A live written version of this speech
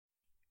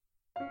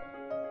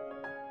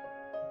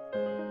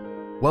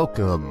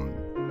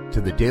Welcome to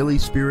the Daily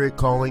Spirit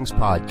Callings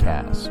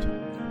Podcast.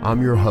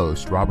 I'm your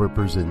host, Robert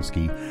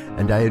Brzezinski,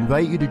 and I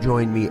invite you to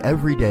join me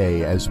every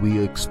day as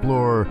we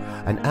explore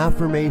an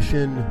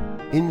affirmation,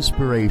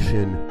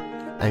 inspiration,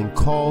 and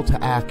call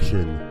to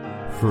action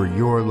for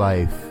your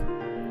life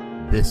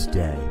this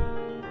day.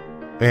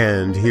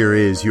 And here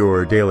is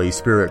your Daily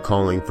Spirit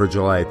Calling for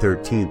July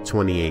 13th,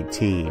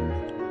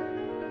 2018.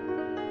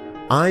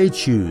 I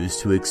choose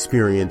to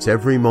experience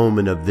every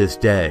moment of this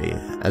day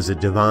as a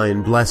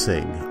divine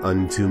blessing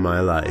unto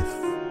my life.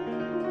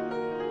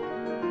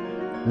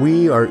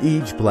 We are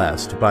each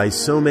blessed by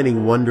so many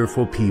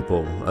wonderful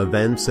people,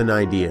 events, and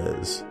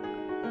ideas.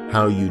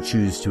 How you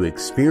choose to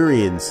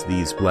experience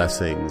these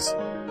blessings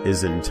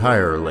is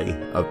entirely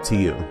up to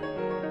you.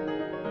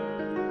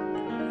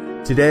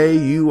 Today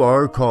you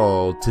are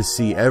called to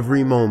see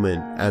every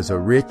moment as a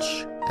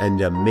rich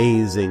and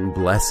amazing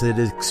blessed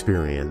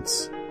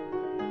experience.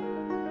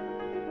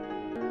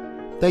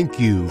 Thank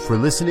you for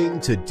listening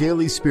to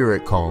Daily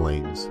Spirit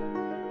Callings.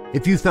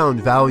 If you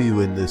found value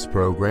in this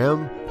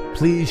program,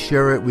 please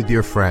share it with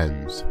your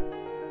friends.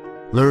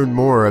 Learn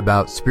more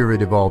about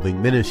Spirit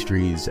Evolving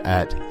Ministries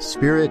at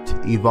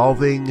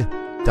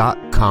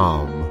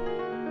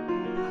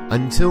spiritevolving.com.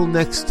 Until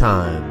next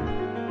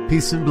time,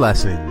 peace and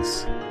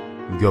blessings.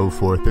 Go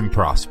forth and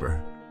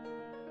prosper.